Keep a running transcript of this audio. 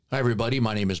Hi, everybody.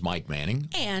 My name is Mike Manning.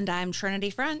 And I'm Trinity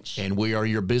French. And we are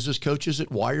your business coaches at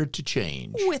Wired to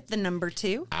Change. With the number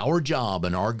 2. Our job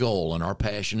and our goal and our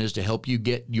passion is to help you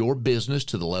get your business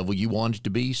to the level you want it to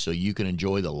be so you can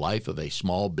enjoy the life of a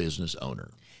small business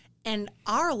owner. And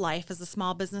our life as a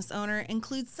small business owner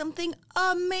includes something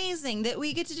amazing that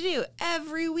we get to do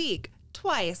every week,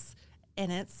 twice. And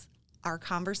it's our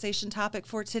conversation topic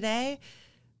for today,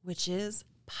 which is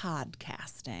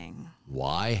podcasting.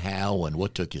 Why, how, and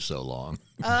what took you so long?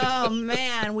 Oh,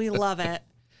 man, we love it.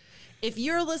 If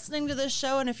you're listening to this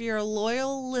show and if you're a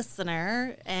loyal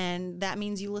listener, and that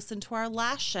means you listened to our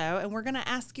last show, and we're going to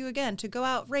ask you again to go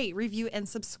out, rate, review, and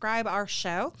subscribe our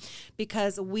show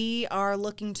because we are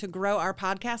looking to grow our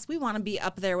podcast. We want to be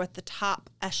up there with the top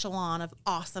echelon of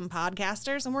awesome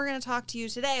podcasters, and we're going to talk to you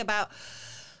today about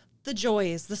the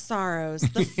joys, the sorrows,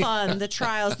 the fun, the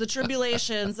trials, the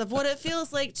tribulations of what it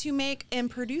feels like to make and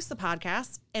produce a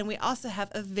podcast. And we also have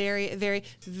a very, very,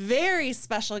 very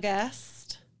special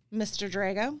guest, Mr.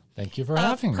 Drago. Thank you for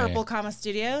having me. Purple Comma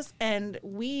Studios. And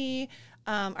we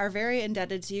are very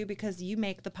indebted to you because you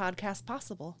make the podcast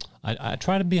possible. I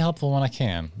try to be helpful when I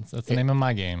can. That's the name of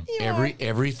my game.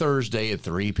 Every Thursday at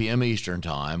 3 p.m. Eastern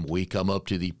Time, we come up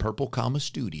to the Purple Comma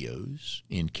Studios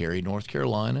in Cary, North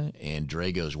Carolina, and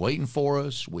Drago's waiting for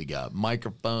us. We got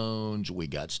microphones. We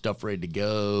got stuff ready to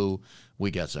go.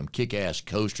 We got some kick-ass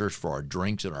coasters for our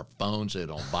drinks and our phones so they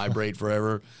don't vibrate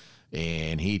forever.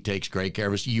 And he takes great care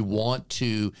of us. You know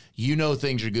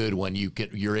things are good when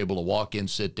you're able to walk in,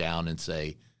 sit down, and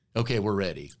say, okay, we're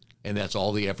ready. And that's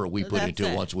all the effort we put into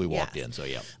it once we walked in. So,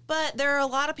 yeah. But there are a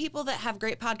lot of people that have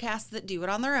great podcasts that do it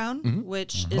on their own,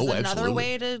 which is another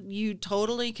way you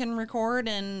totally can record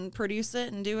and produce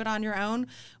it and do it on your own.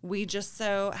 We just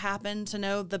so happen to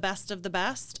know the best of the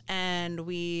best. And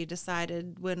we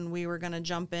decided when we were going to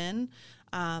jump in,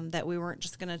 that we weren't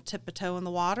just going to tip a toe in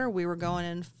the water. We were going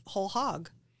in whole hog.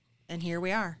 And here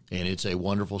we are. And it's a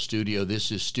wonderful studio.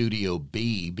 This is Studio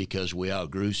B because we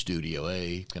outgrew Studio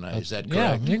A. Is that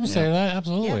correct? Yeah, you can say that.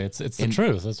 Absolutely. Yeah. It's the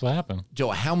truth. That's what happened.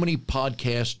 Joe, how many other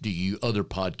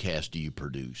podcasts do you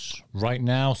produce? Right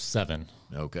now, 7.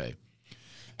 Okay.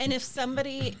 And if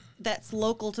somebody that's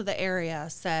local to the area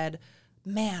said,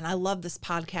 man, I love this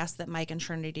podcast that Mike and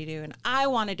Trinity do, and I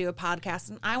want to do a podcast,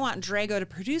 and I want Drago to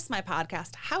produce my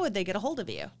podcast, how would they get a hold of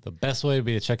you? The best way would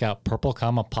be to check out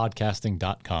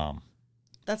purplecommapodcasting.com.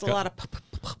 That's a lot of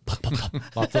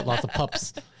lots of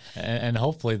pups. And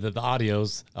hopefully the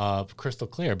audio's crystal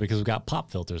clear because we've got pop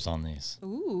filters on these.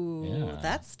 Ooh, yeah.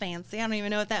 That's fancy. I don't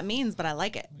even know what that means, but I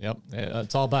like it. Yep.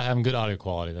 It's all about having good audio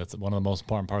quality. That's one of the most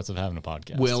important parts of having a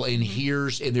podcast. Well, and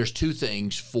there's 2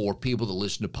 things for people that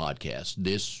listen to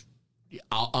podcasts.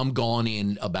 I'm gone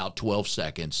in about 12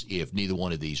 seconds if neither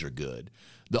one of these are good.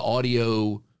 The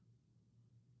audio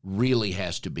really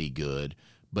has to be good,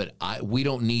 but we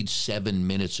don't need 7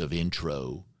 minutes of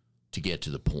intro to get to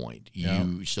the point.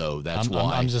 So that's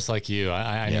why I'm just like you.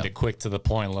 I need a quick to the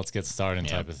point. Let's get started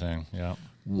type of thing. Yeah.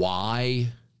 Why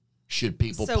should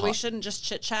people? So we shouldn't just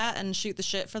chit chat and shoot the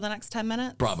shit for the next 10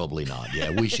 minutes. Probably not.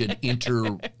 Yeah, we should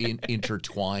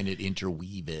intertwine it,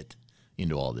 interweave it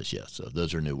into all this. Yes. So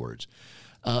those are new words.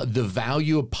 The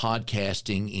value of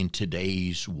podcasting in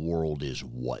today's world is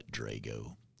what,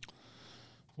 Drago?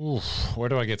 Ooh, where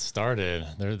do I get started?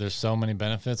 There's so many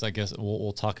benefits. I guess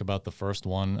we'll talk about the first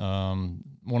one.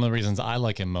 One of the reasons I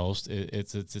like it most,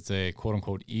 it's a quote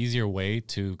unquote easier way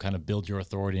to kind of build your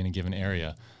authority in a given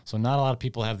area. So not a lot of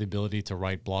people have the ability to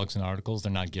write blogs and articles.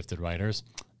 They're not gifted writers.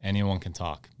 Anyone can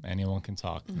talk.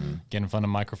 Mm-hmm. Get in front of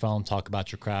a microphone, talk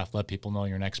about your craft, let people know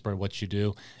you're an expert, what you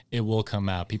do. It will come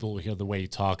out. People will hear the way you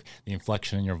talk, the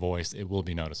inflection in your voice. It will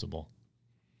be noticeable.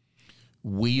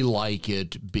 We like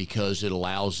it because it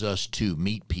allows us to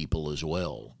meet people as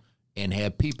well and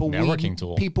have people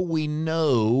people we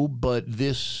know, but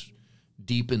this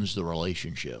deepens the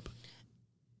relationship.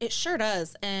 It sure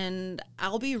does. And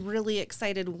I'll be really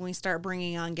excited when we start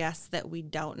bringing on guests that we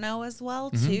don't know as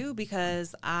well, too,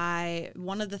 because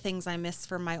one of the things I miss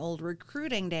from my old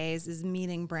recruiting days is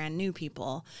meeting brand new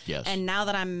people. Yes. And now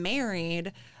that I'm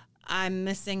married, I'm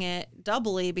missing it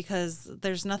doubly because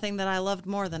there's nothing that I loved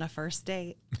more than a first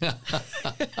date.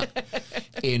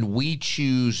 And we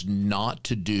choose not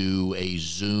to do a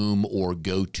Zoom or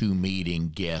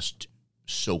GoToMeeting guest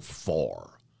so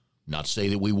far. Not to say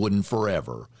that we wouldn't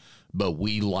forever, but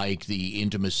we like the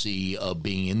intimacy of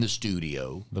being in the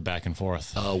studio. The back and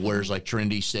forth. Whereas, like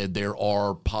Trinity said, there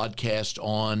are podcasts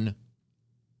on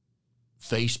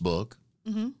Facebook.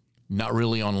 Mm-hmm. Not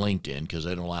really on LinkedIn because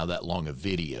they don't allow that long a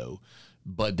video,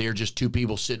 but they're just 2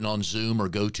 people sitting on Zoom or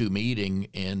GoToMeeting,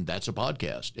 and that's a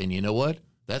podcast. And you know what?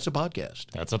 That's a podcast.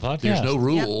 That's a podcast. There's no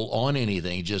rule on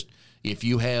anything. Just if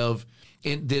you have,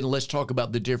 and then let's talk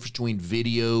about the difference between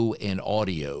video and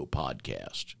audio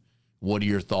podcast. What are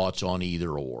your thoughts on either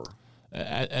or?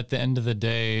 At the end of the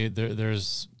day,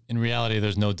 there's in reality,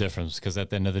 there's no difference because at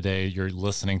the end of the day, you're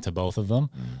listening to both of them.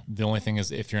 The only thing is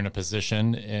if you're in a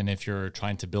position and if you're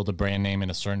trying to build a brand name in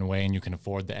a certain way and you can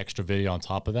afford the extra video on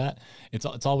top of that,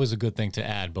 it's always a good thing to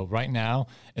add. But right now,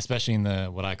 especially in the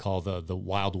what I call the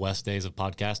Wild West days of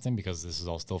podcasting, because this is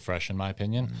all still fresh in my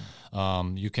opinion,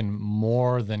 you can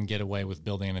more than get away with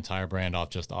building an entire brand off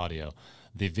just audio.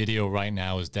 The video right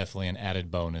now is definitely an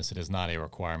added bonus. It is not a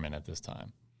requirement at this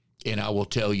time. And I will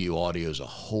tell you, audio is a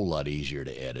whole lot easier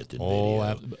to edit than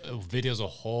video. Video's a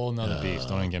whole nother beast.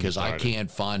 Don't even get me started. Because I can't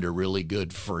find a really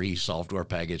good free software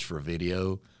package for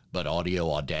video, but audio,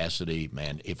 Audacity,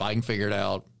 man, if I can figure it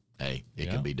out, hey,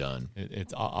 it can be done.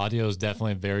 Audio is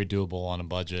definitely very doable on a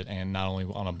budget, and not only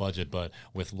on a budget, but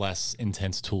with less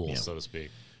intense tools, so to speak.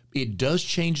 It does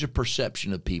change the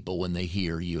perception of people when they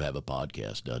hear you have a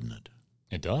podcast, doesn't it?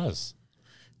 It does.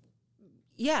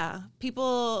 Yeah,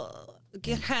 people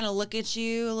kind of look at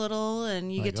you a little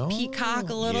and you get to peacock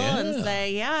a little and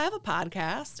say, yeah, I have a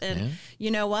podcast. And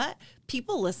you know what?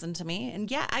 People listen to me. And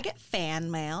yeah, I get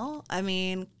fan mail. I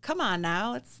mean, come on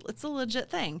now. It's a legit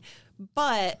thing.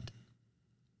 But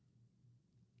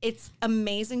it's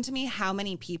amazing to me how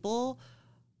many people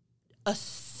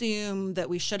assume that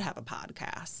we should have a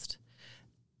podcast.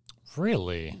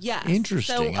 Really? Yes.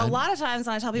 Interesting. So a lot of times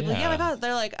when I tell people, my podcast,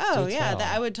 they're like, oh, Do yeah, tell.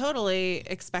 I would totally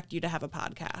expect you to have a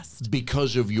podcast.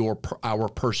 Because of our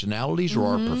personalities or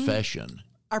our profession?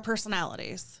 Our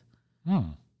personalities.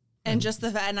 And just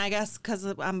the fact, and I guess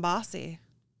because I'm bossy.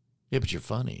 Yeah, but you're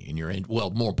funny and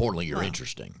more importantly, you're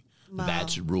interesting.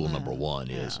 That's rule number one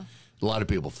is a lot of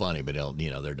people funny, but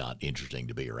they're not interesting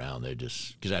to be around. They're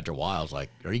just, because after a while, it's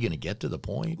like, are you going to get to the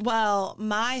point? Well,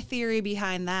 my theory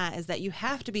behind that is that you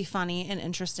have to be funny and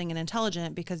interesting and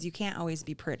intelligent because you can't always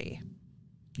be pretty.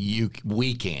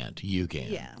 We can't. You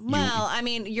can. Yeah. Well, I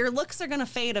mean, your looks are going to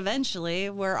fade eventually.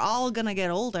 We're all going to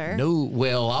get older. No,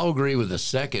 well, I'll agree with the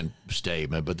second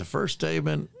statement, but the first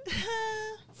statement,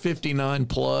 59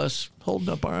 plus, holding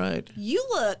up all right. You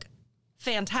look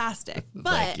fantastic,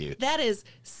 but that is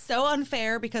so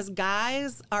unfair because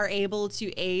guys are able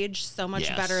to age so much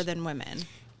better than women.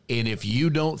 And if you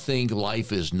don't think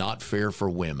life is not fair for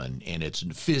women, and it's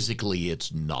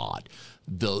not,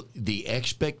 the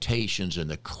expectations and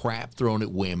the crap thrown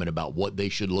at women about what they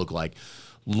should look like.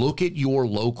 Look at your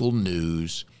local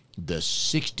news, the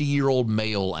 60-year-old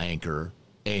male anchor,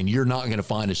 and you're not going to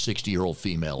find a 60-year-old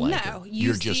female anchor. No,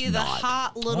 you're just see the not.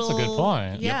 hot little. That's a good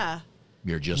point. Yeah. Yep.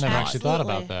 You're just Never not. actually thought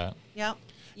about that. Yep.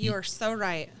 You are so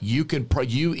right. You can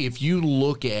if you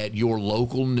look at your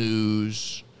local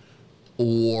news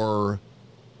or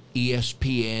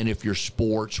ESPN, if you're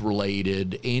sports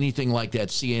related, anything like that,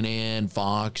 CNN,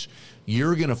 Fox,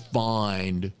 you're going to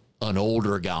find an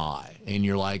older guy. And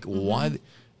you're like, why?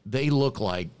 They look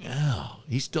like,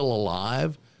 he's still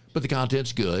alive, but the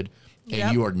content's good.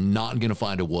 And you are not going to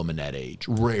find a woman that age.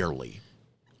 Rarely.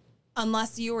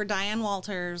 Unless you were Diane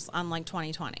Walters on like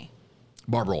 2020.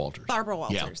 Barbara Walters.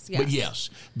 Yes. But yes,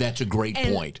 that's a great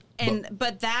point.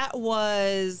 But that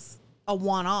was a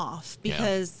one-off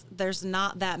because there's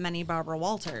not that many Barbara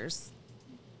Walters.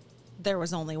 There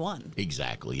was only one.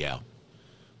 Exactly, yeah.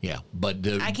 But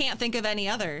I can't think of any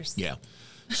others. Yeah.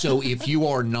 So if you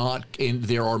are not, and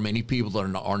there are many people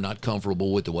that are not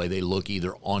comfortable with the way they look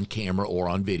either on camera or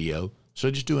on video,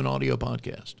 so just do an audio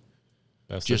podcast.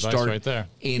 That's just advice right there.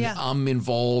 And I'm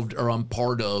involved, or I'm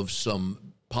part of some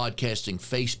podcasting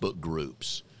Facebook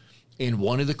groups. And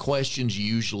one of the questions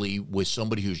usually with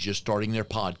somebody who's just starting their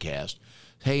podcast,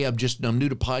 hey, I'm new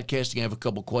to podcasting. I have a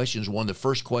couple questions. One of the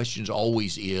first questions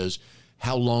always is,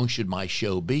 how long should my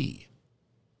show be?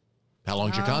 How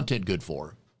long is your content good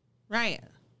for? Right.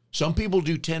 Some people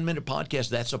do 10-minute podcasts.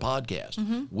 That's a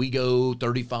podcast. We go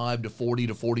 35 to 40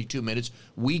 to 42 minutes.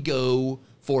 We go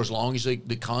for as long as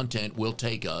the content will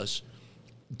take us,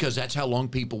 because that's how long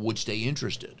people would stay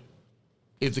interested.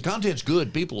 If the content's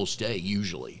good, people will stay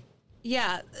usually.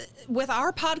 Yeah. With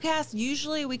our podcast,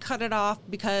 usually we cut it off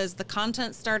because the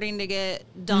content's starting to get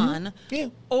done. Yeah.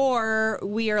 Or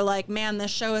we are like, man, this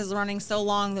show is running so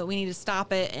long that we need to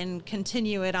stop it and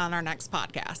continue it on our next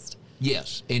podcast.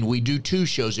 Yes, and we do 2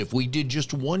 shows. If we did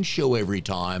just one show every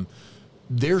time,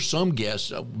 there's some guests,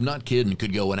 I'm not kidding,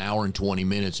 could go an hour and 20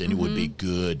 minutes and it would be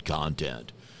good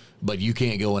content. But you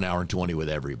can't go an hour and 20 with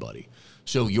everybody.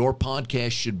 So your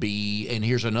podcast should be, and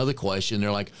here's another question.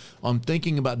 They're like, I'm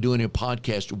thinking about doing a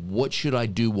podcast. What should I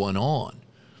do one on?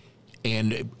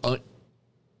 And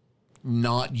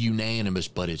not unanimous,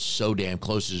 but it's so damn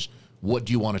close, is what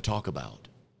do you want to talk about?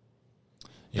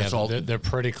 Yeah, That's all. they're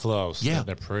pretty close. Yeah.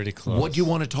 They're pretty close. What do you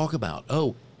want to talk about?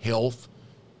 Oh, health,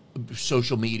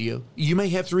 social media. You may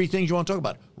have 3 things you want to talk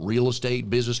about: real estate,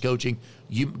 business coaching,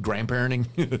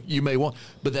 grandparenting. You may want,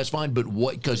 but that's fine. But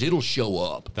what? Because it'll show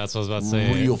up. That's what I was about to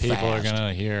say. Real People are fast. going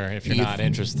to hear if you're not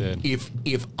interested.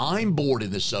 If I'm bored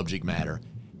in the subject matter,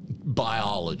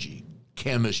 biology,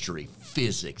 chemistry,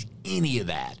 physics, any of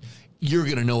that, you're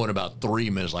going to know in about 3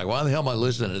 minutes. Like, why the hell am I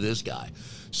listening to this guy?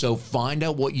 So find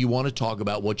out what you want to talk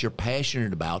about, what you're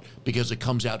passionate about, because it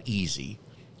comes out easy,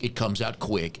 it comes out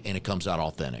quick, and it comes out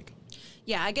authentic.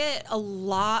 Yeah, I get a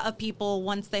lot of people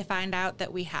once they find out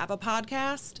that we have a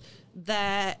podcast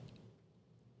that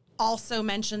also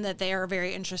mention that they are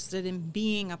very interested in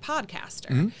being a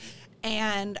podcaster.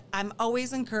 And I'm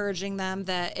always encouraging them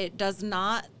that it does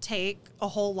not take a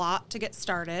whole lot to get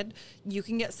started. You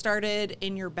can get started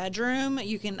in your bedroom.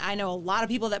 I know a lot of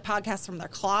people that podcast from their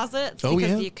closets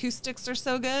because the acoustics are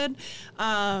so good.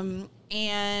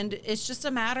 And it's just a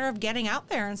matter of getting out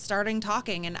there and starting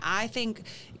talking. And I think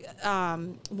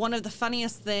one of the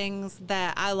funniest things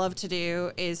that I love to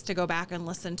do is to go back and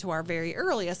listen to our very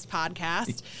earliest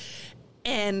podcast.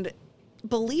 And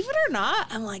believe it or not,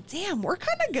 I'm like, damn, we're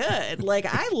kind of good. Like,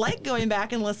 I like going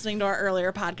back and listening to our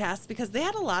earlier podcasts because they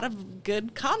had a lot of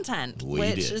good content,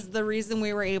 which is the reason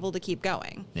we were able to keep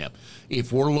going. Yeah.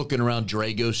 If we're looking around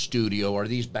Drago's studio, are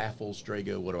these baffles,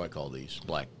 Drago? What do I call these?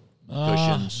 Black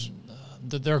cushions?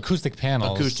 They're acoustic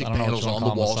panels. Acoustic I don't know panels what you on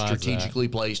wanna the call them wall, besides strategically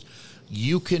placed.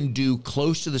 You can do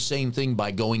close to the same thing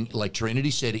by going, like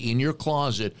Trinity said, in your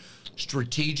closet,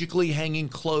 strategically hanging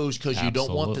clothes, because you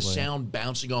don't want the Absolutely. sound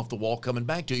bouncing off the wall coming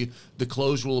back to you. The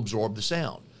clothes will absorb the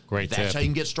sound. Great That's tip. how you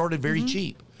can get started very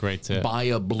cheap. Great tip. Buy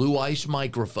a Blue Ice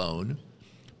microphone,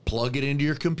 plug it into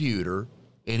your computer,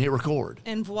 and hit record.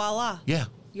 And voila. Yeah.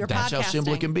 You're That's how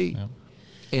simple it podcasting. can be.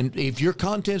 And if your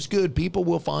content's good, people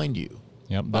will find you.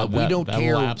 Yep, We don't that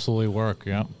care. will absolutely work.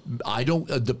 Yep. I don't.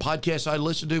 The podcasts I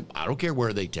listen to, I don't care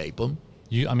where they tape them.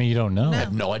 You don't know. I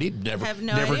have no idea. Never Have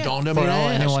no never idea. dawned on For me to all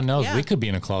ask. anyone knows, Yeah. we could be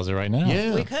in a closet right now.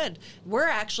 Yeah. We could. We're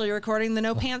actually recording the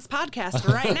No Pants podcast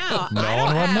right now. No I one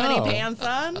don't would have know. any pants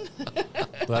on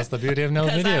That's the beauty of no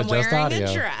because video, I'm just wearing audio.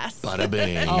 a dress. Bada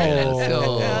bing.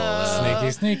 Oh,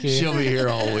 sneaky. She'll be here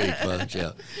all week, folks.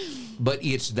 Yeah. But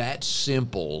it's that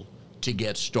simple to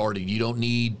get started. You don't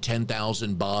need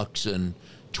 $10,000 and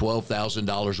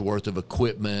 $12,000 worth of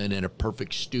equipment and a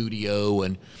perfect studio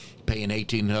and paying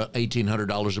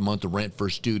 $1,800 a month of rent for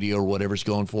a studio or whatever it's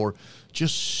going for.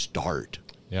 Just start.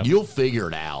 Yep. You'll figure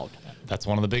it out. That's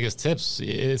one of the biggest tips.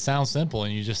 It sounds simple,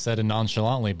 and you just said it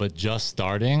nonchalantly, but just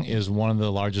starting is one of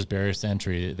the largest barriers to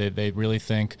entry. They really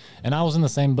think, and I was in the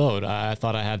same boat. I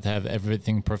thought I had to have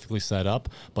everything perfectly set up,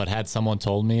 but had someone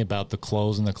told me about the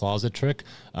clothes in the closet trick,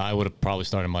 I would have probably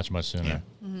started much, much sooner.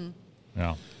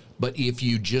 Yeah. But if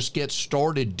you just get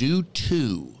started, do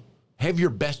 2. Have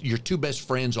your 2 best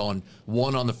friends on,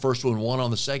 one on the first one on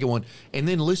the second one, and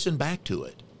then listen back to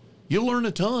it. You'll learn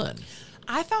a ton.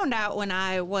 I found out when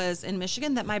I was in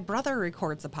Michigan that my brother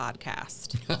records a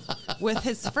podcast with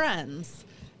his friends.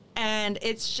 And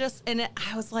it's just,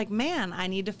 I was like, man, I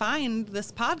need to find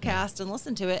this podcast and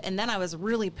listen to it. And then I was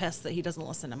really pissed that he doesn't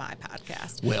listen to my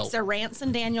podcast. Well- so Rance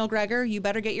and Daniel Greger, you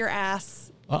better get your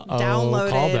ass Called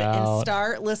downloaded out. and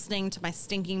start listening to my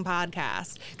stinking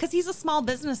podcast. Because he's a small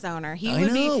business owner. He I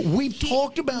would know. be. We've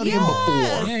talked about him Yes.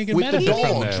 before Yeah, you can with the benefit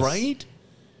from dogs, this. right?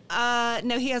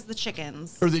 No, he has the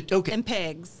chickens Or the and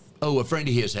pigs. Oh, a friend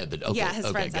of his had the. Okay, Yeah, his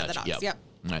okay, friends had the gotcha. dogs. Yep.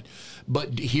 All right.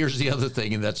 But here's the other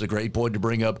thing, and that's a great point to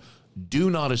bring up. Do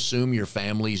not assume your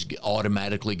family's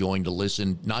automatically going to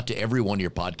listen, not to every one of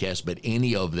your podcasts, but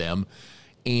any of them.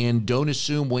 And don't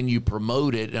assume when you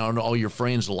promote it and all your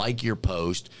friends like your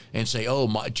post and say, oh,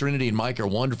 Trinity and Mike are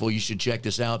wonderful, you should check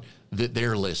this out, that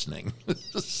they're listening.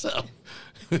 So,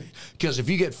 because if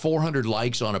you get 400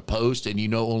 likes on a post and you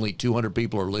know only 200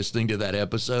 people are listening to that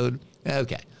episode,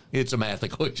 okay, it's a math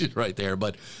equation right there.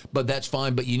 But that's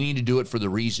fine. But you need to do it for the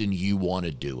reason you want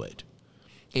to do it.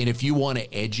 And if you want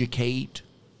to educate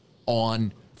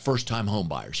on first-time home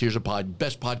buyers, here's a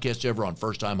best podcast ever on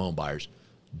first-time home buyers,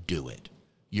 do it.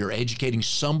 You're educating.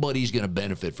 Somebody's going to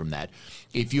benefit from that.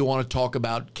 If you want to talk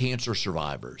about cancer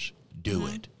survivors, do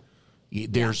it.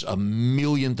 There's a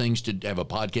million things to have a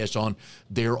podcast on.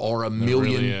 There are a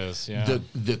million. really is, yeah.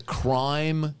 The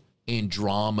crime and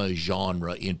drama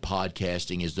genre in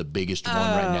podcasting is the biggest one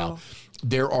right now.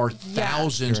 There are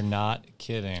thousands. You're not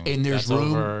kidding. And there's That's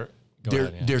room. over- Go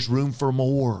ahead, yeah. There's room for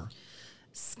more.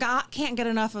 Scott can't get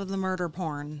enough of the murder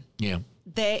porn. Yeah.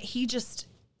 He just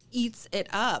eats it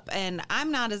up. And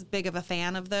I'm not as big of a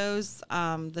fan of those,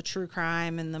 the true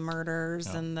crime and the murders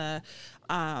and the,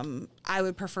 I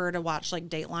would prefer to watch like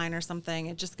Dateline or something.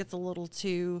 It just gets a little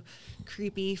too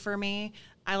creepy for me.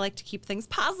 I like to keep things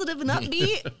positive and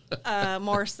upbeat,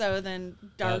 more so than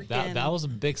dark. That was a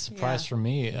big surprise for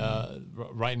me.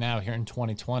 Right now, here in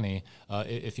 2020,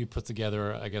 if you put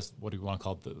together, I guess, what do you want to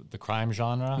call it, the crime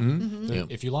genre?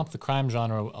 If you lump the crime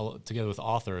genre together with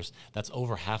authors, that's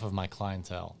over half of my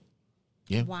clientele.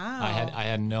 Yeah. Wow. I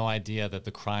had no idea that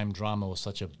the crime drama was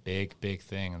such a big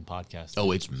thing in podcasting.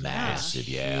 Oh, it's massive.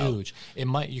 Yeah. Huge.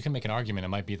 You can make an argument. It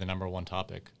might be the number one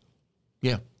topic.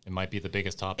 Yeah. It might be the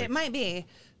biggest topic. It might be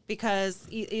because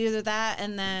either that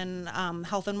and then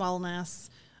health and wellness.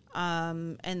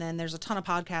 And then there's a ton of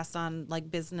podcasts on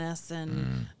like business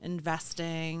and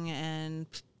investing and,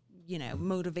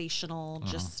 motivational,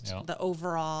 just the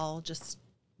overall, just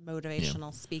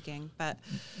motivational speaking. But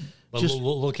just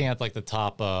looking at like the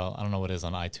top, I don't know what it is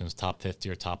on iTunes, top 50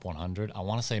 or top 100, I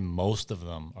want to say most of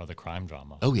them are the crime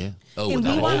drama. Oh, yeah. Oh, And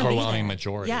the we wanna be overwhelming there.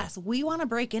 majority. Yes, we want to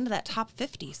break into that top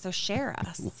 50, so share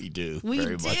us. we do. We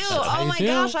very do. much so. Oh my do.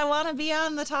 gosh, I want to be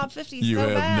on the top 50 You so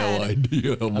have bad. no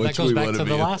idea how And much that goes we back want to to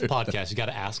the be. last podcast. You got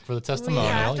to ask for the We testimonial.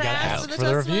 have You to got to ask ask for for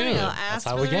the review. testimonial. That's Ask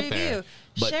how for we the get review.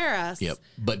 there. Share us. Yep.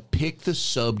 But pick the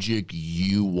subject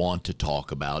you want to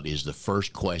talk about is the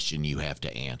first question you have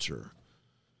to answer.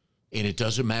 And it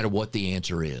doesn't matter what the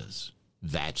answer is.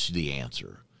 That's the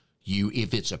answer.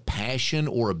 If it's a passion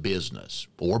or a business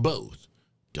or both,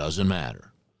 doesn't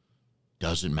matter.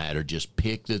 Doesn't matter. Just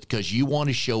pick because you want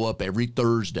to show up every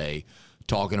Thursday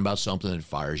talking about something that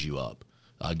fires you up.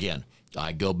 Again,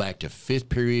 I go back to 5th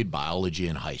period biology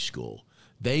in high school.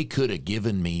 They could have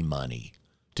given me money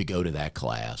to go to that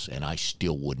class, and I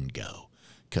still wouldn't go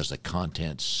because the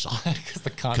content sucked.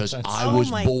 Because I was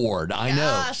bored. I know.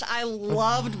 Gosh, I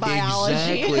loved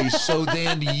biology. Exactly. So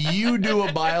then you do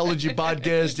a biology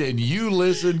podcast and you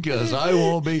listen because I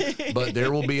won't be, but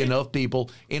there will be enough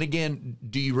people. And again,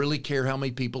 do you really care how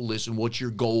many people listen? What's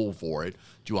your goal for it?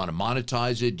 Do you want to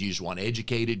monetize it? Do you just want to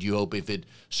educate it? Do you hope if it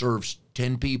serves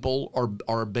 10 people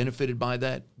are benefited by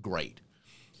that? Great.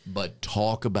 But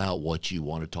talk about what you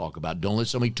want to talk about. Don't let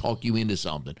somebody talk you into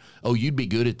something. Oh, you'd be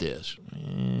good at this.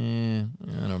 I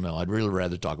don't know. I'd really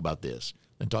rather talk about this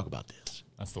than talk about this.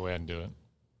 That's the way I'd do it.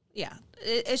 Yeah,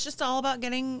 it's just all about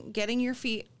getting your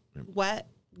feet wet,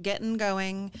 getting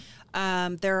going.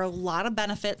 There are a lot of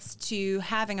benefits to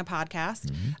having a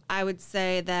podcast. I would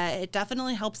say that it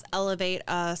definitely helps elevate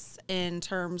us in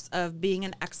terms of being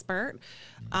an expert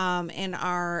in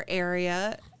our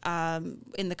area.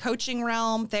 In the coaching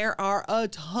realm, there are a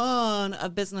ton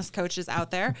of business coaches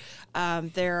out there.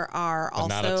 There are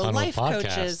also life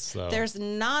coaches. Though. There's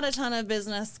not a ton of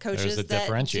business coaches that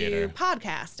do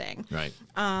podcasting. Right.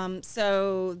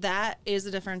 So that is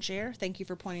a differentiator. Thank you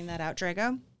for pointing that out,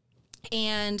 Drago.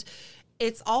 And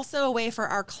it's also a way for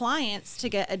our clients to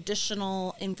get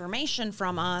additional information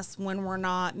from us when we're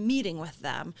not meeting with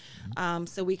them.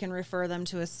 So we can refer them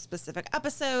to a specific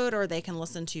episode or they can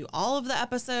listen to all of the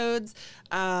episodes.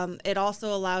 It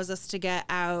also allows us to get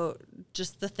out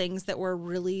just the things that we're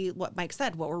really, what Mike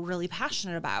said, what we're really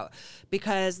passionate about,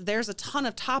 because there's a ton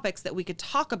of topics that we could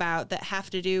talk about that have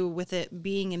to do with it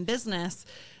being in business,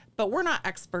 but we're not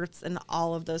experts in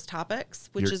all of those topics,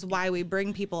 which is why we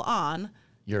bring people on.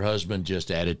 Your husband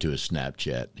just added to his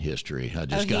Snapchat history. I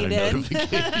just got a did?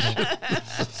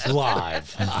 notification.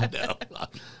 Live. I know.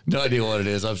 No idea what it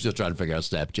is. I'm still trying to figure out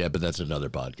Snapchat, but that's another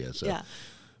podcast. So. Yeah.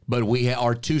 But we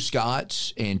are two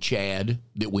Scotts and Chad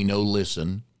that we know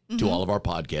listen to all of our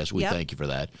podcasts. We thank you for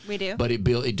that. We do. But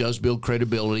it does build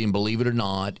credibility, and believe it or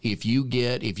not, if you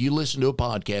listen to a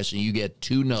podcast and you get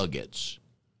 2 nuggets,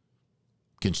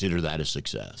 consider that a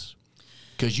success.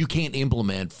 Because you can't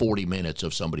implement 40 minutes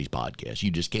of somebody's podcast. You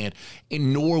just can't,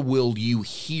 and nor will you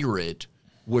hear it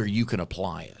where you can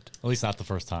apply it. At least not the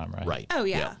first time, right? Right. Oh,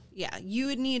 yeah. Yeah. You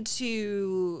would need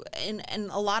to,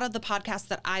 and a lot of the podcasts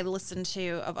that I listen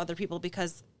to of other people,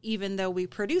 because even though we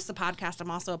produce a podcast, I'm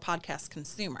also a podcast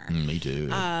consumer. Me too.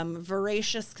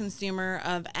 Voracious consumer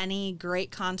of any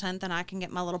great content that I can get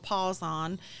my little paws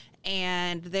on.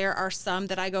 And there are some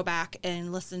that I go back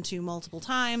and listen to multiple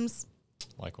times.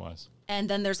 Likewise. And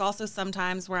then there's also some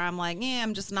times where I'm like,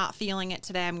 I'm just not feeling it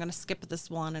today. I'm going to skip this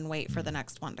one and wait for the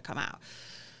next one to come out.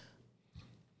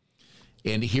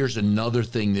 And here's another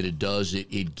thing that it does.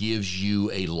 It gives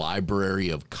you a library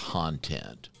of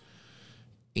content.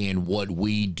 And what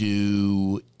we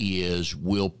do is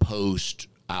we'll post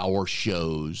our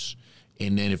shows.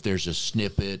 And then if there's a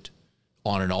snippet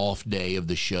on an off day of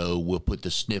the show, we'll put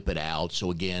the snippet out.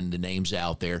 So again, the name's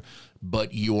out there,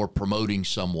 but you're promoting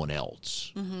someone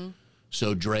else.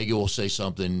 So Drago will say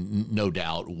something, no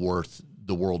doubt, worth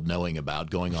the world knowing about,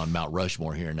 going on Mount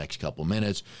Rushmore here in the next couple of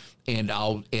minutes. And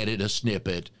I'll edit a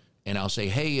snippet and I'll say,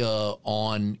 hey,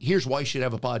 here's why you should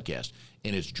have a podcast.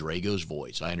 And it's Drago's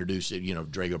voice. I introduce it,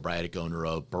 Drago Braddock, owner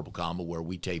of Purple Comma, where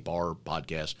we tape our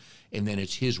podcast. And then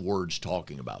it's his words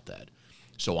talking about that.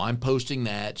 So I'm posting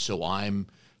that. So I'm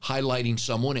highlighting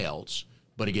someone else,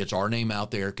 but it gets our name out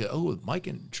there. Oh, Mike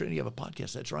and Trinity have a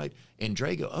podcast. That's right. And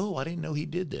Drago, oh, I didn't know he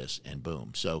did this. And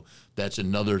boom. So that's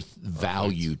another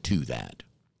value to that.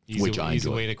 Which I easy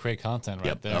enjoy. way to create content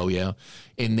right there. Oh, yeah.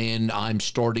 And then I'm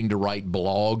starting to write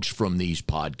blogs from these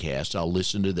podcasts. I'll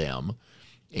listen to them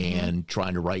and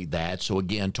trying to write that. So,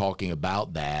 again, talking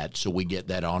about that. So we get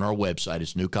that on our website.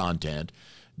 It's new content.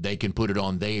 They can put it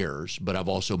on theirs, but I've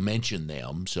also mentioned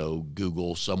them. So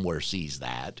Google somewhere sees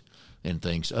that and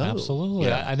thinks, oh. Absolutely.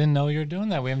 Yeah. I didn't know you were doing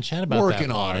that. We haven't chatted about that.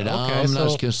 Working on it. Okay, I'm not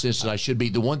as consistent as I should be.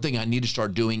 The one thing I need to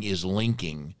start doing is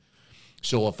linking.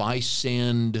 So if I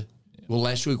send... Well,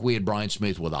 last week we had Brian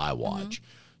Smith with iWatch.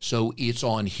 So it's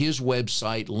on his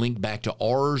website, linked back to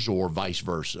ours or vice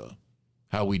versa.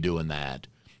 How are we doing that?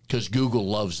 Because Google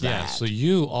loves that. Yeah, so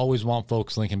you always want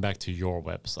folks linking back to your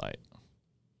website.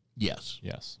 Yes.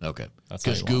 Yes. Okay. That's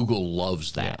how because you Google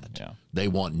loves that. Yeah. They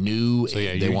want new, So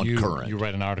yeah, they want current. You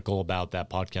write an article about that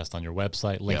podcast on your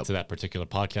website, link to that particular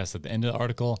podcast at the end of the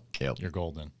article, you're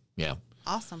golden. Yeah.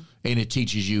 Awesome. And it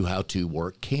teaches you how to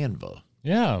work Canva.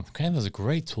 Yeah, Canva's a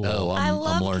great tool. Oh, I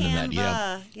love I'm learning Canva. that.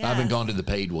 Yeah, Yes. I haven't gone to the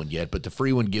paid one yet, but the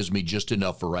free one gives me just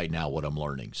enough for right now what I'm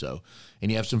learning. So, and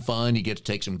you have some fun. You get to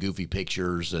take some goofy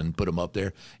pictures and put them up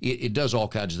there. It does all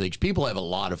kinds of things. People have a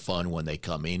lot of fun when they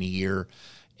come in here.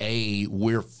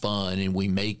 We're fun and we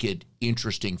make it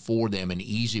interesting for them and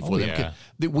easy for them.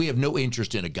 Yeah. We have no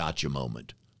interest in a gotcha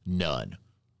moment. None.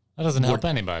 That doesn't help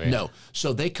anybody. No.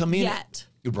 So they come in. Yet.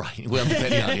 Right. Well,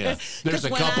 depending on, There's a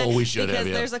 'Cause couple we should have.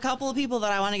 Yeah. There's a couple of people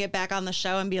that I want to get back on the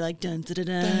show and be like, dun, dun, dun,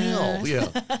 dun. The hell,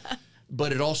 yeah.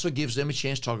 But it also gives them a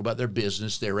chance to talk about their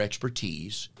business, their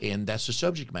expertise, and that's the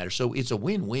subject matter. So it's a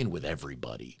win-win with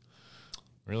everybody.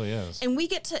 Really is. And we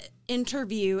get to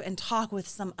interview and talk with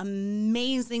some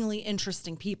amazingly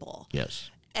interesting people. Yes.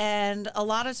 And a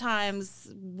lot of times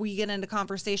we get into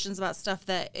conversations about stuff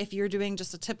that if you're doing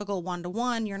just a typical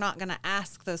one-to-one, you're not going to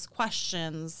ask those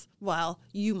questions. Well,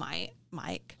 you might,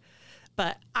 Mike,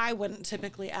 but I wouldn't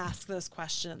typically ask those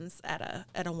questions at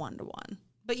a one-to-one.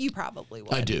 But you probably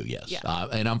would. I do, yes. Yeah.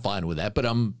 And I'm fine with that, but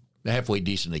I'm halfway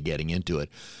decent at getting into it.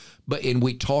 And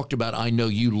we talked about, I know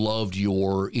you loved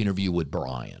your interview with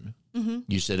Brian. Mm-hmm.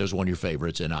 You said it was one of your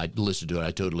favorites, and I listened to it.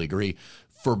 I totally agree.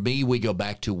 For me, we go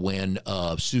back to when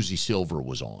Susie Silver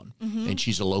was on, and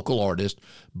she's a local artist,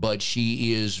 but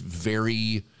she is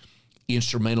very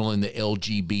instrumental in the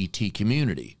LGBT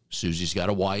community. Susie's got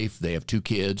a wife. They have 2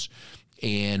 kids,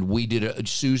 and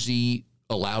Susie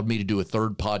allowed me to do a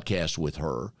 3rd podcast with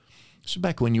her. This is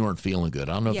back when you weren't feeling good.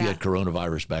 I don't know if you had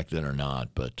coronavirus back then or not,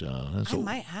 but I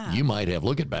might have. You might have.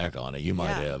 Looking back on it, you might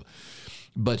have.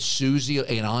 But Susie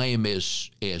and I am as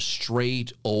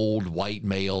straight, old, white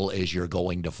male as you're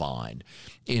going to find.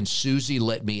 And Susie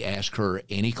let me ask her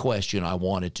any question I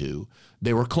wanted to.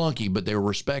 They were clunky, but they were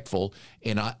respectful.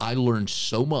 And I learned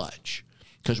so much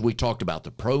because we talked about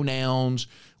the pronouns.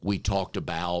 We talked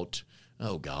about,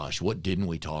 oh gosh, what didn't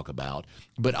we talk about?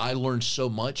 But I learned so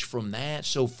much from that.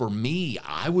 So for me,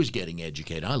 I was getting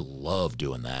educated. I love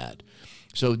doing that.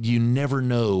 So you never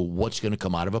know what's going to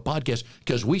come out of a podcast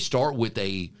because we start with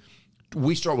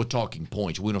talking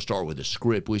points. We don't start with a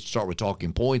script. We start with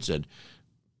talking points, and it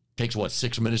takes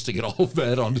 6 minutes to get all of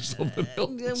that onto something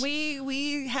else.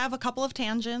 We have a couple of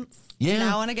tangents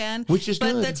now and again, which is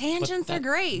but good. the tangents are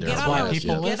great. That's Get why on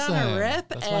people a listen. rip,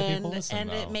 That's why people listen, and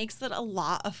it though. makes it a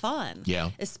lot of fun. Yeah.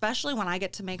 Especially when I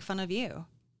get to make fun of you.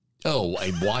 Oh,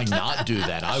 and why not do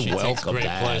that? I She takes welcome great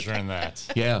that. pleasure in that.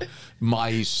 Yeah.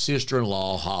 My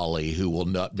sister-in-law, Holly, who will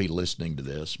not be listening to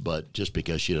this, but just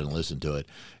because she doesn't listen to it,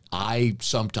 I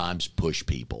sometimes push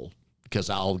people because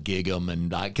I'll gig them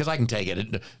because I can take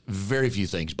it. Very few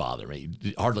things bother me.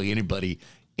 Hardly anything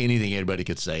anybody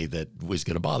could say that was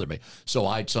going to bother me. So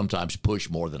I sometimes push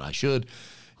more than I should.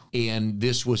 And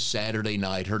this was Saturday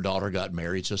night. Her daughter got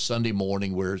married. So Sunday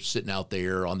morning, we're sitting out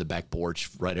there on the back porch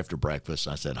right after breakfast.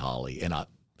 I said, Holly, and I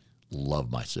love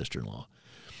my sister-in-law.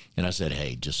 And I said,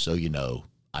 hey, just so you know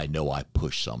I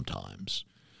push sometimes.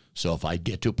 So if I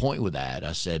get to a point with that,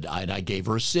 I said, and I gave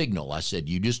her a signal. I said,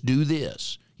 you just do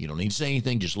this. You don't need to say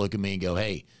anything. Just look at me and go,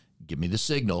 hey, give me the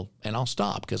signal, and I'll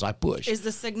stop because I push. Is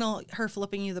the signal her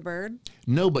flipping you the bird?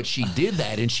 No, but she did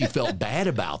that, and she felt bad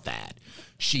about that.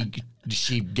 She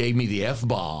gave me the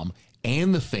F-bomb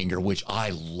and the finger, which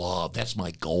I love. That's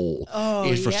my goal,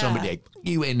 is for somebody to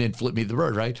you and then flip me the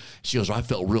bird, right? She goes, I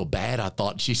felt real bad.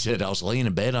 She said, I was laying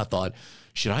in bed, and I thought,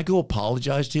 should I go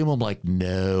apologize to him? I'm like,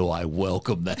 no, I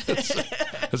welcome that.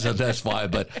 So that's fine,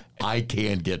 but I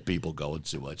can get people going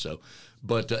too much. So,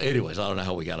 but anyways, I don't know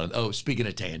how we got on. Oh, speaking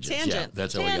of tangents. Yeah,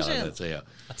 that's how we got on that. So, yeah.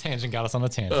 A tangent got us on the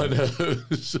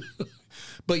tangent.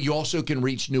 But you also can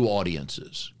reach new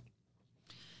audiences.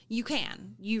 You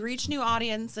can. You reach new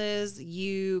audiences.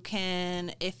 You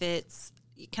can, if it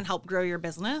can help grow your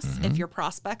business, if your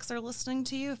prospects are listening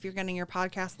to you, if you're getting your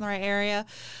podcast in the right area.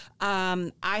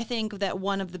 I think that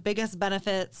one of the biggest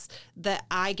benefits that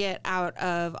I get out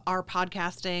of our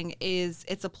podcasting is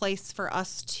it's a place for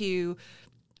us to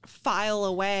file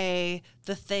away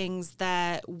the things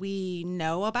that we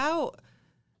know about,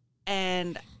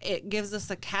 and it gives us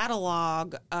a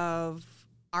catalog of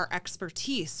our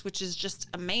expertise, which is just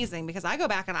amazing, because I go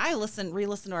back and I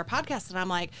re-listen to our podcast, and I'm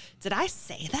like, did I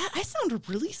say that? I sounded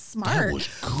really smart.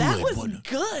 That was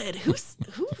good. Who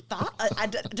thought?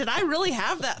 Did I really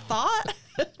have that thought?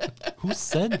 Who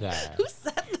said that? Who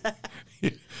said that?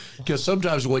 Because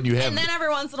sometimes when you have... And then every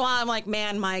once in a while, I'm like,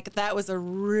 man, Mike, that was a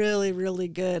really, really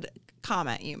good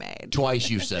comment you made. Twice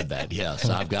you've said that, yes.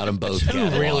 I've got them both Two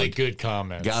cataloged. really good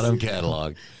comments. Got them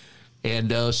cataloged.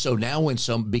 And so now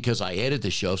because I edit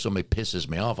the show, if somebody pisses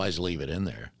me off, I just leave it in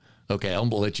there. Okay, I'm going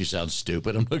to let you sound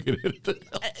stupid. I'm not going to edit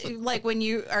it. Like when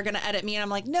you are going to edit me, and I'm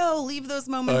like, no, leave those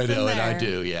moments I know, in there. and I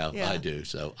do, yeah. I do.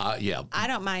 So, yeah. I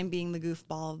don't mind being the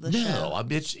goofball of the show.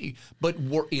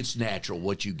 No, it's natural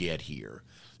what you get here.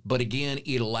 But again,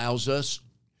 it allows us,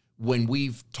 when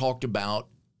we've coached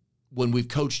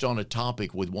on a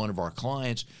topic with one of our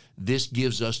clients, this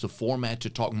gives us the format to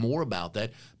talk more about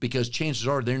that, because chances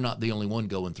are they're not the only one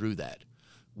going through that.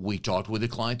 We talked with a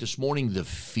client this morning, the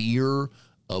fear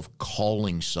of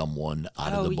calling someone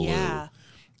out of the blue. Yeah.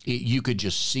 You could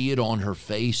just see it on her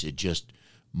face. It just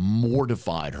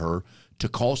mortified her to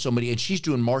call somebody, and she's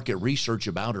doing market research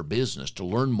about her business to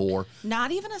learn more. Not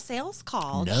even a sales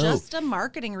call, No. just a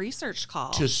marketing research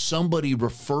call. To somebody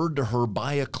referred to her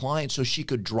by a client so she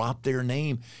could drop their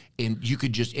name, and you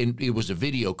could and it was a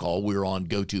video call. We were on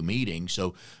GoToMeeting.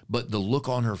 So, but the look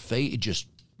on her face, it just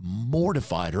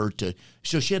mortified her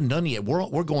so she hadn't done it yet.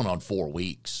 We're going on 4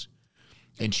 weeks,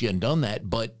 and she hadn't done that,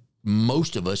 but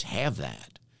most of us have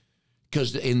that.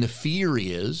 And the fear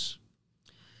is,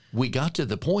 we got to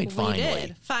the point finally. We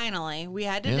did. Finally. We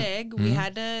had to dig. We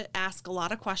had to ask a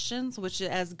lot of questions, which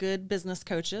as good business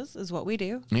coaches is what we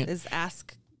do, is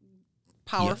ask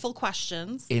powerful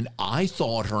questions. And I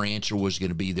thought her answer was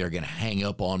going to be, they're going to hang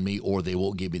up on me or they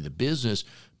won't give me the business.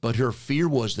 But her fear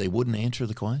was they wouldn't answer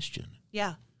the question.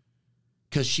 Yeah.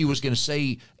 Because she was going to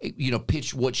say,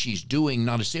 pitch what she's doing,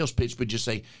 not a sales pitch, but just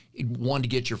say, wanted to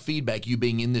get your feedback. You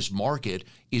being in this market,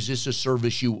 is this a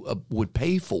service you would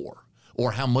pay for?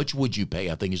 Or how much would you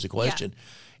pay, I think is the question.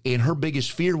 Yeah. And her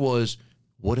biggest fear was,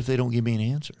 what if they don't give me an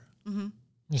answer? Mm-hmm.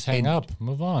 Just hang up,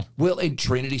 move on. Well, and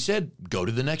Trinity said, go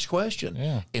to the next question.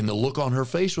 Yeah. And the look on her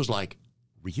face was like,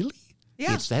 really?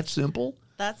 Yeah. It's that simple?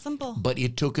 That's simple. But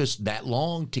it took us that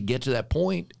long to get to that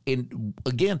point. And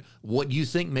again, what you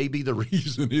think may be the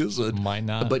reason isn't. Might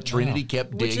not. But Trinity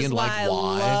kept digging. Which is why I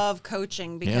love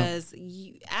coaching, because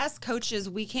as coaches,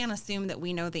 we can't assume that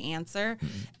we know the answer.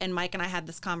 Mm-hmm. And Mike and I had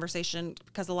this conversation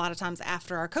because a lot of times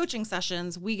after our coaching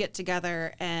sessions, we get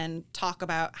together and talk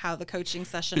about how the coaching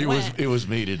session went. It was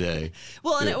me today.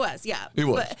 Well, and it was, yeah. It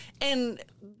was. And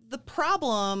the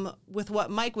problem with what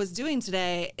Mike was doing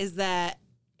today is that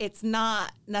it's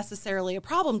not necessarily a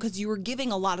problem, because you were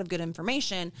giving a lot of good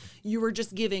information. You were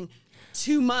just giving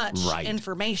too much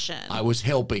information. I was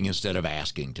helping instead of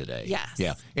asking today. Yes.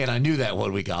 Yeah. And I knew that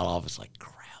when we got off. It's like,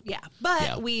 crap. Yeah.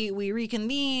 But we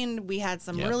reconvened. We had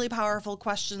some really powerful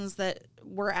questions that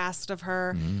were asked of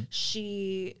her. Mm-hmm.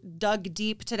 She dug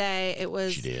deep today.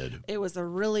 She did. It was a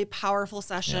really powerful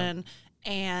session.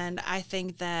 Yeah. And I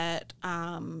think that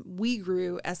we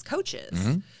grew as coaches.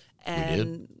 Mm-hmm.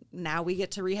 And now we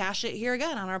get to rehash it here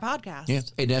again on our podcast. Yeah,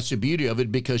 and that's the beauty of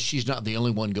it, because she's not the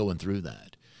only one going through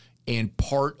that. And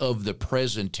part of the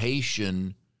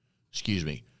presentation,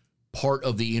 part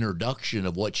of the introduction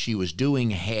of what she was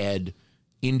doing had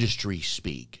industry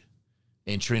speak.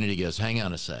 And Trinity goes, hang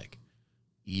on a sec.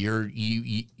 You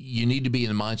need to be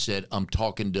in the mindset, I'm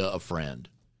talking to a friend,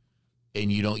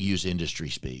 and you don't use industry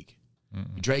speak.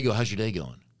 Mm-mm. Drago, how's your day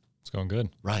going? It's going good.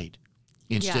 Right.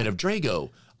 Instead of,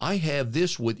 Drago, I have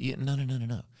this with you. No.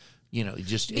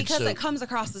 because it comes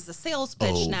across as a sales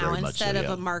pitch now very much instead so, of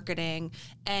yeah. a marketing.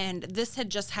 And this had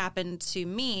just happened to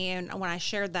me. And when I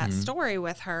shared that story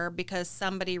with her, because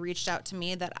somebody reached out to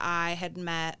me that I had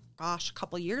met, a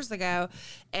couple years ago,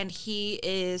 and he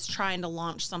is trying to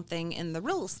launch something in the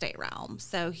real estate realm.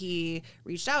 So he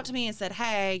reached out to me and said,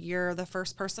 "Hey, you're the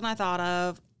first person I thought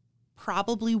of."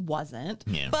 Probably wasn't,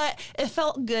 but it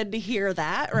felt good to hear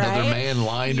that, right? Another man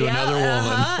lying to another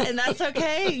woman. And that's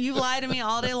okay. You lie to me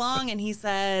all day long. And he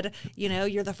said,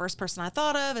 you're the first person I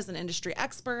thought of as an industry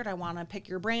expert. I want to pick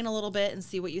your brain a little bit and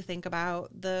see what you think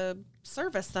about the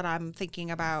service that I'm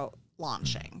thinking about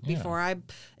launching before I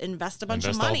invest a bunch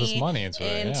of money, all this money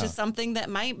into something that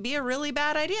might be a really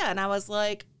bad idea. And I was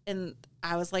like,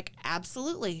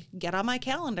 absolutely, get on my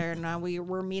calendar. And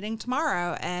we're meeting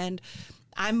tomorrow. And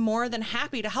I'm more than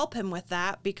happy to help him with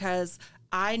that, because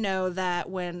I know that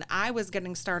when I was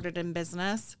getting started in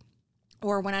business,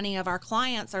 or when any of our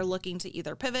clients are looking to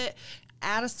either pivot,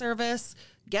 add a service,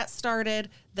 get started,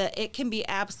 that it can be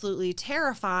absolutely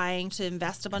terrifying to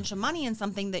invest a bunch of money in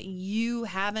something that you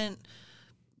haven't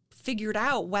figured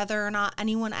out whether or not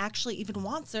anyone actually even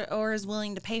wants it or is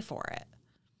willing to pay for it.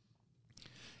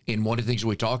 And one of the things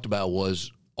we talked about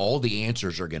was all the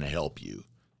answers are going to help you.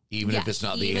 Even if it's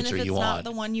not the answer you want. Not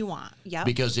the one you want. Yep.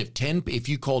 Because if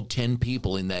you called 10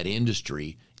 people in that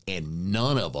industry and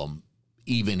none of them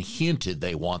even hinted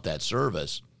they want that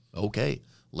service, okay,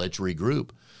 let's regroup.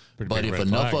 But if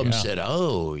enough of them said,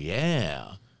 "Oh,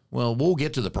 yeah, well, we'll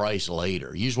get to the price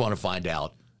later." You just want to find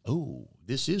out, "Oh,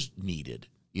 this is needed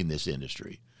in this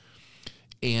industry."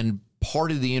 And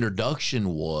part of the introduction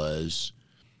was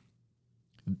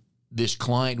this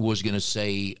client was going to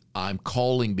say, "I'm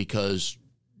calling because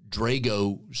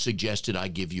Drago suggested I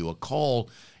give you a call."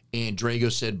 And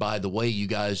Drago said, "By the way, you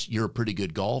guys, you're a pretty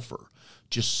good golfer."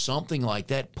 Just something like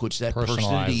that puts that person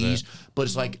at ease. But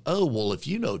it's like, "Oh, well, if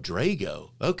you know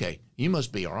Drago, okay, you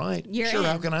must be all right. Sure,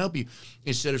 how can I help you?"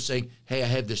 Instead of saying, "Hey, I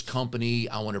have this company,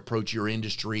 I want to approach your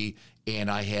industry,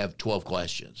 and I have 12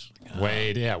 questions."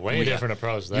 Way different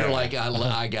approach there. You're like,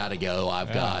 I gotta go.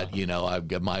 I've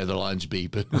got my other lines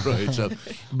beeping, right? So,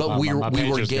 but we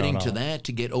were getting to that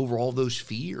to get over all those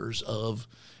fears of,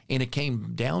 and it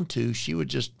came down to she was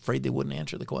just afraid they wouldn't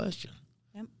answer the question.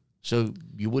 Yep. So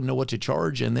you wouldn't know what to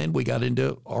charge, and then we got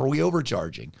into, are we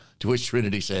overcharging? To which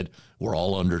Trinity said, "We're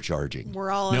all undercharging.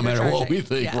 We're all no matter what we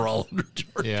think, yes. we're all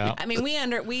undercharging." Yeah. I mean,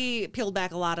 we peeled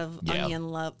back a lot of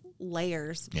onion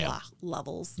layers,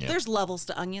 levels. Yeah. There's levels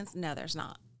to onions. No, there's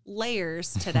not.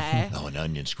 Layers today. Oh, and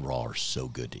onions raw are so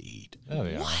good to eat. Oh,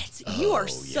 yeah. What? You are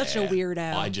such a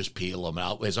weirdo. I just peel them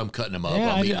out. As I'm cutting them up,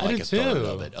 Yeah, I'm eating I like do a third too.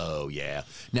 of it. Oh, yeah.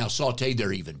 Now, sauteed,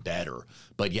 they're even better.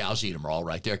 But, yeah, I'll eat them raw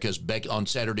right there, because on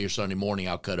Saturday or Sunday morning,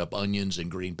 I'll cut up onions and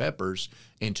green peppers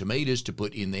and tomatoes to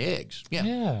put in the eggs.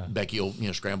 Yeah. Becky will,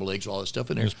 scramble eggs, all that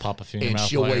stuff in there. Just pop a few in your and mouth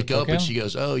she'll while wake you're up and cooking? she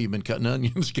goes, "Oh, you've been cutting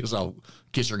onions?" Because I'll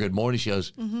kiss her good morning. She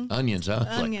goes, "Onions, huh?"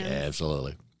 It's Onions. like, yeah,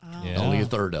 absolutely. Yeah. Only a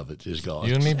third of it is gone.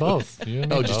 You and me both. You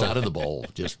and me Just both. out of the bowl.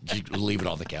 Just leave it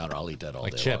on the counter. I'll eat that all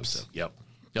Like day chips. long. So, yep.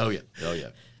 Oh, yeah. Oh, yeah.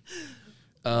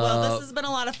 Well, this has been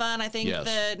a lot of fun. I think yes.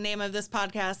 the name of this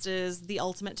podcast is The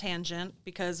Ultimate Tangent,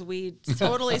 because we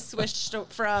totally switched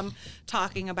from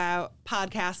talking about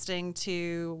podcasting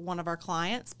to one of our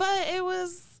clients, but it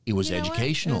was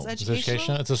educational. It was It's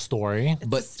educational. It's a story.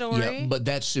 It's a story. Yeah, but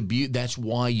that's the beauty. That's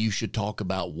why you should talk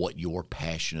about what you're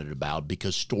passionate about,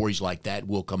 because stories like that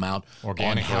will come out on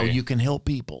Organically. how you can help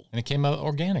people. And it came out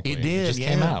organically. It did. It just yeah.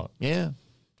 came out. Yeah.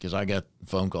 Because I got a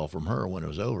phone call from her when it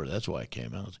was over. That's why it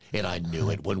came out. And I knew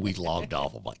it when we logged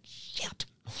off. I'm like, shit.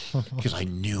 Because I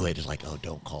knew it. It's like, oh,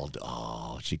 don't call.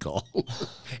 Oh, she called.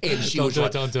 And she was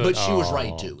right. Don't do But it. she was Oh.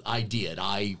 right, too. I did.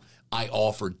 I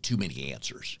offered too many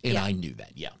answers. And I knew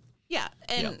that. Yeah. Yeah,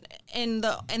 and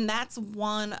that's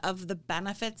one of the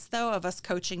benefits, though, of us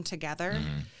coaching together,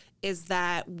 is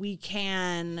that we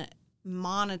can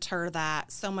monitor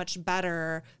that so much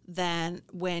better than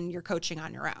when you're coaching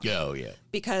on your own. Oh, yeah.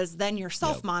 Because then you're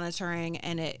self-monitoring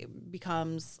and it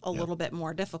becomes a little bit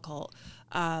more difficult.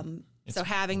 So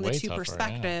having the way two tougher,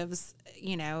 perspectives,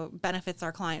 benefits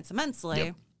our clients immensely.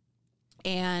 Yep.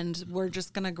 And we're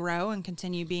just going to grow and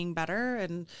continue being better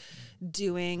and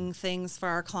doing things for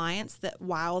our clients that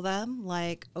wow them,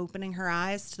 like opening her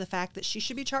eyes to the fact that she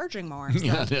should be charging more. So.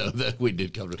 Yeah, no, that we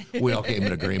did come to. We all came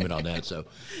in agreement on that. So,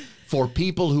 for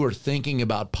people who are thinking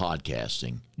about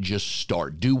podcasting, just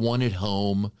start. Do one at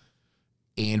home,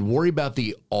 and worry about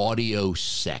the audio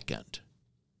second,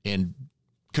 and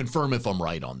confirm if I'm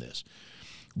right on this.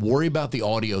 Worry about the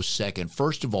audio second.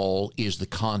 First of all, is the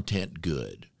content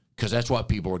good? Because that's why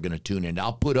people are going to tune in.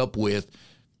 I'll put up with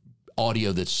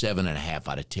audio that's 7.5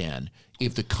 out of 10.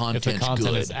 If the If content's the content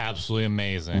good, is absolutely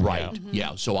amazing. right? Yeah.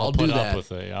 Yeah. So I'll put do up that.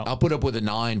 with it, yeah. I'll put up with a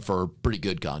 9 for pretty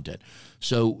good content.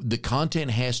 So the content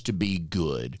has to be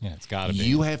good. Yeah, it's gotta be.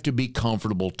 You have to be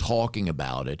comfortable talking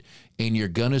about it, and you're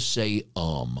gonna say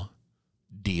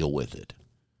deal with it.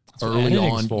 what Early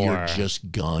editing's on, for. you're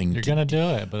just going You're to going to do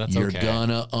it, but that's you're okay.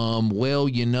 gonna well,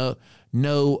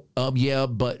 no, yeah,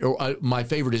 but my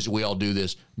favorite is we all do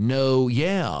this. No,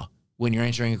 yeah, when you're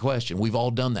answering a question, we've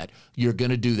all done that. You're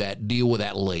gonna do that. Deal with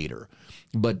that later.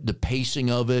 But the pacing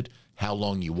of it, how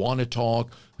long you want to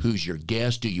talk, who's your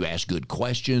guest, do you ask good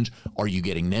questions, are you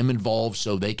getting them involved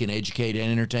so they can educate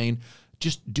and entertain?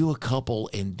 Just do a couple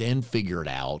and then figure it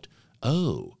out.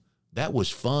 Oh, that was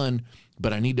fun,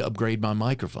 but I need to upgrade my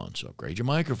microphone. So upgrade your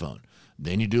microphone.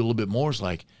 Then you do a little bit more. It's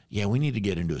like, yeah, we need to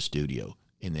get into a studio.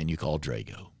 And then you call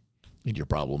Drago and your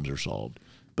problems are solved.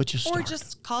 But just Or start.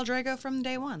 just call Drago from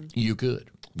day one. You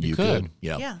could. You could.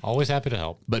 Yeah. Yeah. Always happy to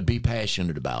help. But be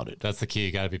passionate about it. That's the key.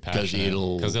 You got to be passionate.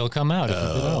 it'll- Because it'll come out if you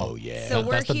do Oh, it. yeah. So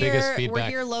That's the biggest feedback. We're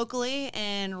here locally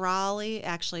in Raleigh.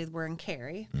 Actually, we're in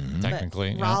Cary. Mm-hmm. But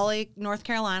Technically, yeah. Raleigh, North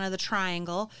Carolina, the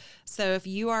Triangle. So if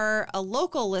you are a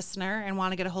local listener and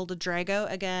want to get a hold of Drago,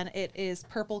 again, it is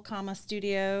Purple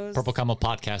Studios.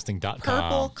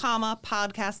 Purple-podcasting.com.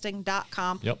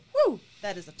 Podcasting.com. Yep. Woo!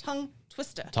 That is a tongue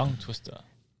twister. Tongue twister.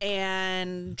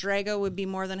 And Drago would be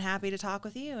more than happy to talk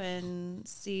with you and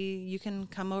see you can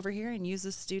come over here and use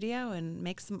the studio and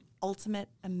make some ultimate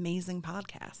amazing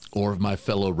podcasts. Or if my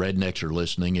fellow rednecks are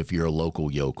listening, if you're a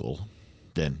local yokel,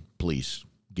 then please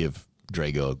give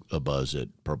Drago a buzz at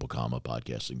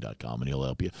purple-podcasting.com and he'll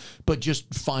help you. But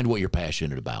just find what you're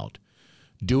passionate about.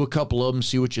 Do a couple of them,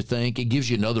 see what you think. It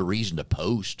gives you another reason to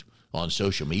post on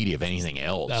social media, if anything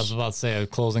else. I was about to say a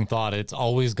closing thought. It's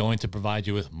always going to provide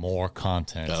you with more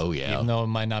content. Oh, yeah. Even though it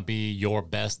might not be your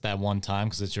best that one time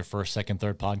because it's your first, second,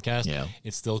 third podcast. Yeah.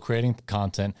 It's still creating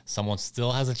content. Someone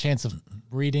still has a chance of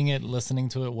reading it, listening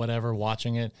to it, whatever,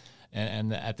 watching it.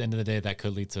 And at the end of the day, that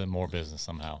could lead to more business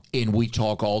somehow. And we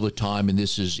talk all the time, and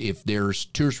this is, if there's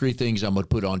 2 or 3 things I'm going to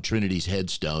put on Trinity's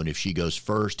headstone if she goes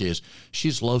first, is she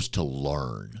just loves to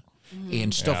learn.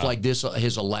 And stuff Yeah. like this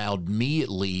has allowed me, at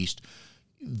least,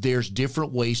 there's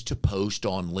different ways to post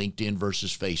on LinkedIn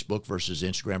versus Facebook versus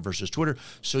Instagram versus Twitter.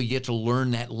 So you get to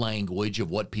learn that language of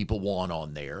what people want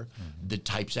on there, the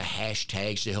types of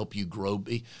hashtags to help you grow.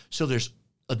 So there's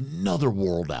another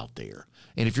world out there.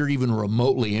 And if you're even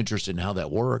remotely interested in how that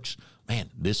works, man,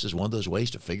 this is one of those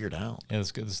ways to figure it out. Yeah,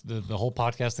 the whole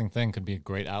podcasting thing could be a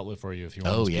great outlet for you if you're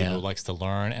one Oh, of those yeah. people who likes to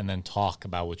learn and then talk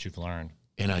about what you've learned.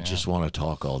 And I just want to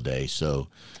talk all day. So,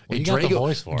 Well, and you got the Drago,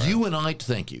 voice for it. you and I,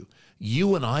 thank you.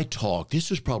 You and I talked, this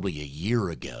was probably a year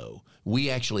ago. We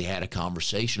actually had a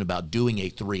conversation about doing a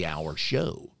 3-hour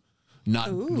show. Not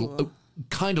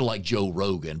kind of like Joe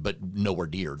Rogan, but nowhere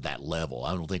near that level.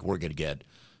 I don't think we're going to get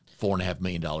 $4.5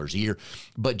 million a year.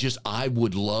 But just, I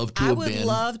would love to I have would been.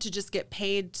 love to just get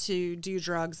paid to do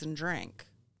drugs and drink.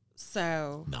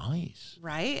 So, Nice.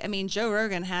 right? I mean, Joe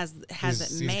Rogan has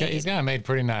it made. He's got it made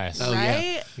pretty nice. Oh, yeah.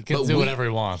 right? He can But do we- whatever he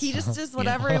wants. He just does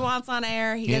whatever he wants on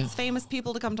air. He Yeah. gets famous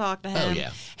people to come talk to him. Oh,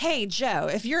 yeah. Hey, Joe,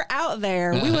 if you're out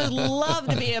there, we would love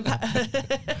to be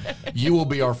You will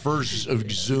be our first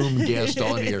Zoom guest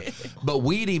on here. But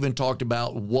we'd even talked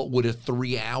about what would a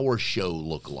 3-hour show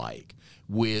look like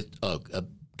with a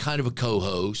kind of a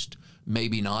co-host,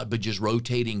 maybe not, but just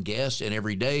rotating guests and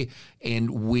every day. And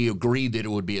we agreed that it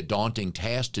would be a daunting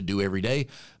task to do every day.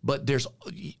 But there's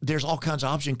all kinds of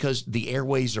options because the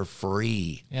airways are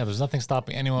free. Yeah, there's nothing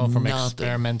stopping anyone from Nothing.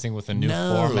 experimenting with a new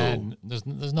No. format.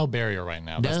 There's no barrier right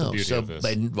now. That's the No, beauty so of this.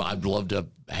 but I'd love to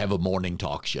have a morning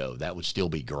talk show. That would still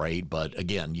be great. But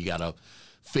again, you got to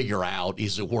figure out,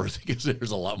 is it worth it? Because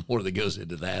there's a lot more that goes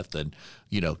into that than,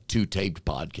 2 taped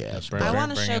podcasts. Bring- I bring-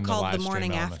 want a bring show in the called live The stream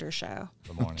Morning element. After Show.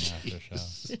 The morning after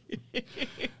show.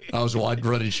 I was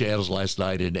running shadows last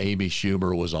night, and Amy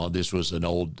Schumer was on. This was an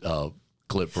old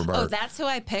clip from her. Oh, that's who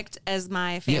I picked as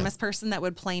my famous person that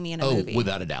would play me in a movie.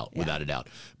 Without a doubt, without a doubt.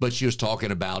 But she was talking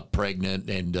about pregnant,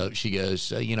 and she goes,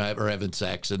 her having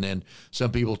sex, and then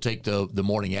some people take the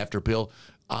morning after pill.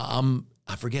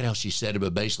 I forget how she said it,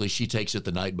 but basically she takes it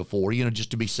the night before,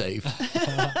 just to be safe.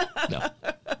 No,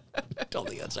 I don't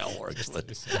think that's how it works. But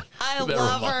I never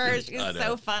love mind. her. She's I know.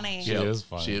 so funny. She is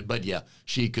funny. But yeah,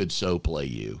 she could so play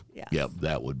you. Yes. Yep,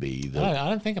 that would be the I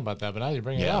didn't think about that, but now you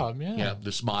bring it up. Yeah.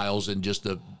 the smiles and just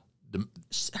the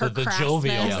Her The crassness.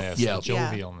 jovialness. Yeah. The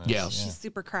jovialness. Yeah. She's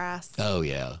super crass. oh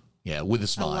yeah. Yeah, with a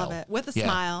smile. love it. With a Yeah.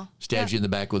 smile. Stabs you in the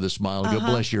back with a smile and go,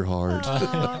 bless your heart.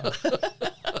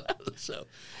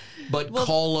 But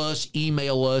call us,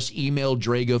 email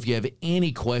Drago if you have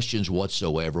any questions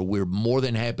whatsoever. We're more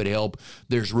than happy to help.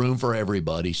 There's room for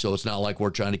everybody, so it's not like we're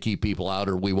trying to keep people out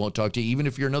or we won't talk to you. Even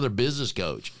if you're another business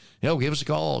coach, hell, give us a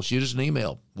call, shoot us an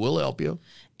email. We'll help you.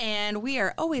 And we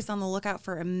are always on the lookout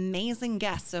for amazing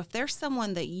guests. So if there's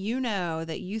someone that you know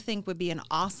that you think would be an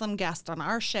awesome guest on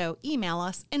our show, email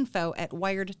us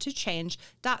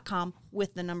info@wiredtochange.com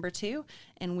with the number 2.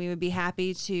 And we would be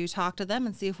happy to talk to them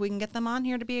and see if we can get them on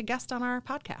here to be a guest on our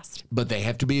podcast. But they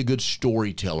have to be a good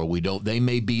storyteller. They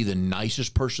may be the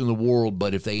nicest person in the world,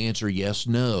 but if they answer yes,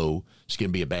 no, it's going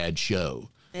to be a bad show.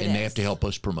 They have to help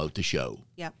us promote the show.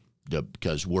 Yep.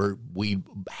 Because we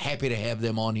happy to have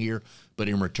them on here, but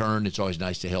in return, it's always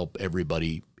nice to help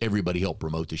everybody help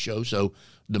promote the show, so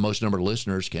the most number of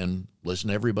listeners can listen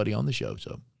to everybody on the show.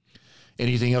 So,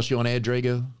 anything else you want to add,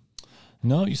 Drago?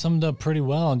 No, you summed up pretty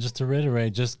well. And just to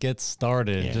reiterate, just get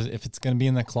started. Yeah. Just, if it's going to be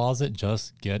in the closet,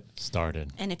 just get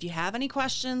started. And if you have any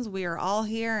questions, we are all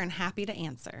here and happy to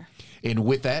answer. And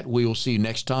with that, we will see you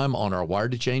next time on our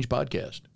Wired to Change podcast.